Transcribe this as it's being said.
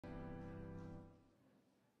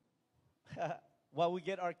while we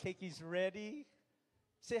get our Keikis ready,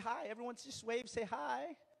 say hi. Everyone just wave, say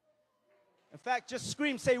hi. In fact, just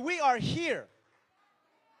scream, say, we are here.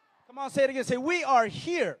 Come on, say it again. Say, we are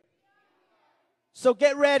here. So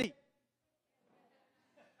get ready.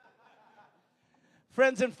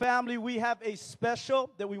 Friends and family, we have a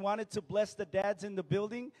special that we wanted to bless the dads in the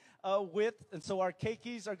building with. And so our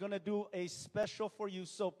Keikis are going to do a special for you.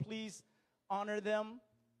 So please honor them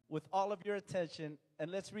with all of your attention.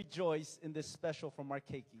 And let's rejoice in this special from our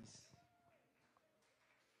Keikis.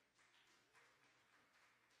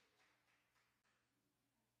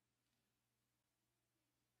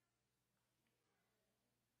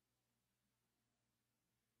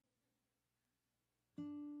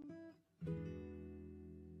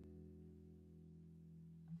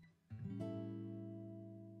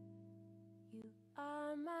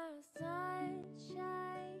 Are my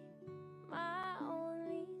sunshine, my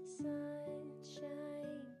only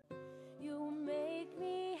sunshine. You make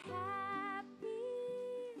me happy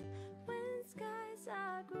when skies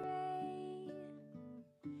are gray.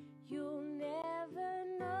 You'll never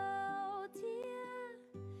know, dear,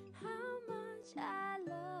 how much I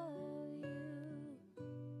love you.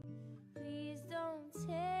 Please don't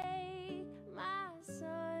take my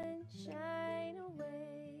sunshine away.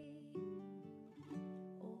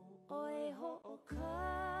 Oi ho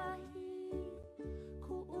kahi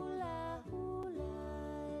kuula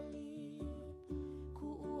hulali ku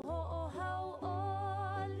ho hau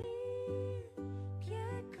oli ke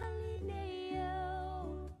kalineo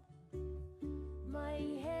mai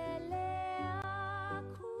hele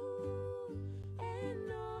aku e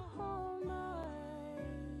noho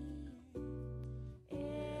mai e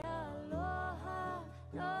aloha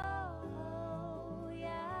no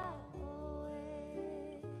ya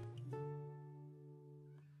oe.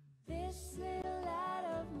 This little light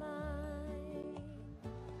of mine,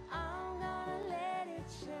 I'm gonna let it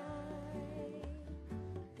shine.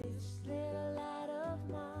 This little light of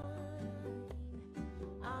mine,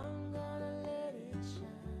 I'm gonna let it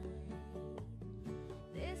shine.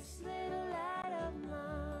 This little light of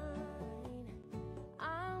mine,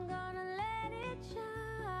 I'm gonna let it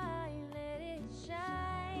shine, let it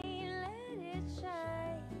shine, let it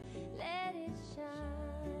shine, let it shine.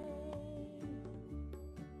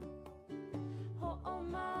 Oh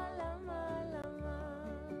malama lama,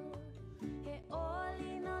 he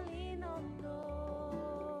lino lino no.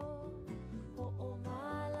 Oh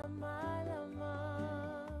malama lama,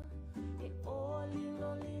 he lino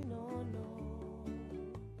lino no.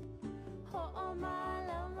 Oh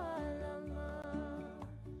malama lama,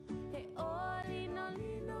 he lino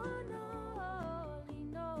lino no.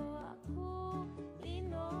 Lino aku,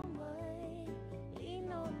 lino mai,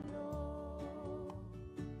 lino no.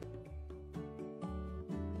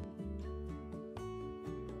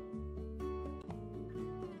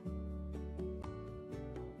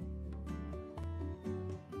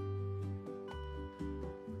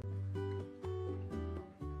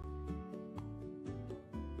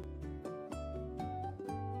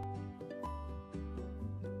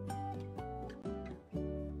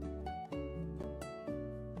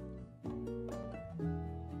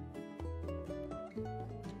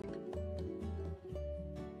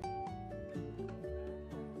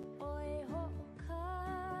 Oi ho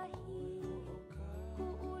kahi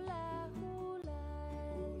kuula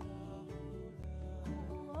hulali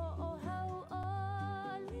ku ho hau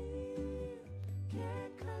oli ke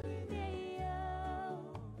kalineo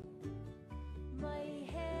mai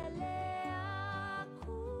hele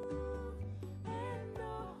aku e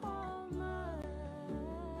noho mai.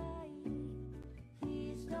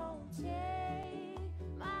 Please don't take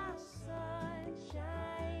my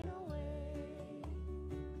sunshine away.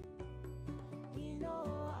 Lino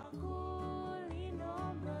aku, lino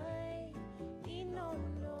mai, lino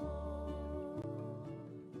no.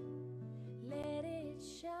 Let it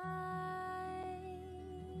shine,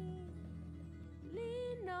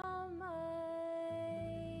 lino mai.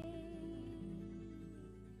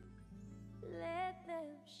 Let them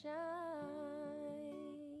shine.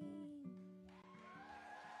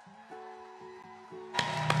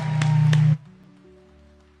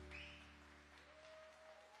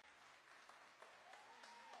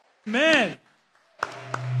 Man.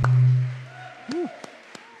 Whew.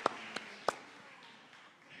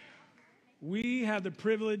 We have the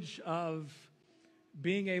privilege of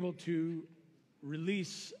being able to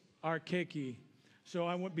release our Keiki. So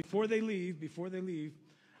I want before they leave,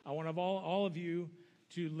 I want all of you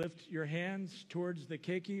to lift your hands towards the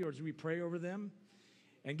Keiki, or as we pray over them,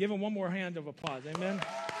 and give them one more hand of applause. Amen.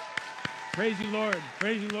 Praise you, Lord.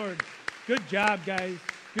 Praise you, Lord. Good job, guys.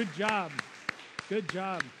 Good job. Good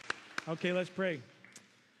job. Okay, let's pray.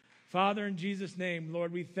 Father, in Jesus' name,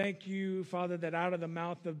 Lord, we thank you, Father, that out of the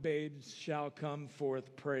mouth of babes shall come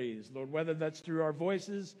forth praise. Lord, whether that's through our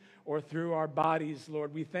voices or through our bodies,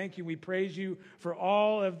 Lord, we thank you. We praise you for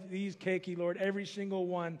all of these Keiki, Lord, every single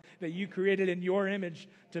one that you created in your image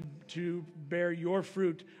to bear your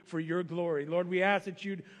fruit for your glory. Lord, we ask that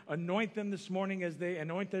you'd anoint them this morning as they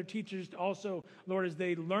anoint their teachers also, Lord, as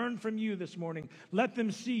they learn from you this morning. Let them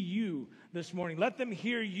see you this morning. Let them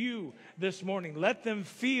hear you this morning. Let them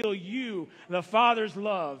feel you, the Father's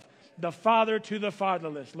love, the Father to the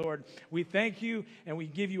fatherless, Lord. We thank you and we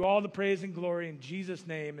give you all the praise and glory in Jesus'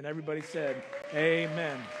 name. And everybody said,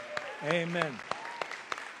 amen. Amen.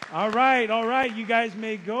 All right. You guys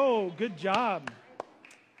may go. Good job.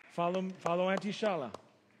 Follow Auntie Shala.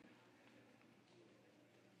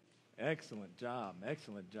 Excellent job.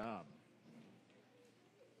 Excellent job.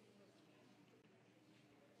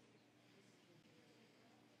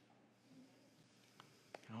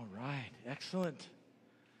 All right. Excellent.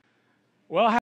 Well,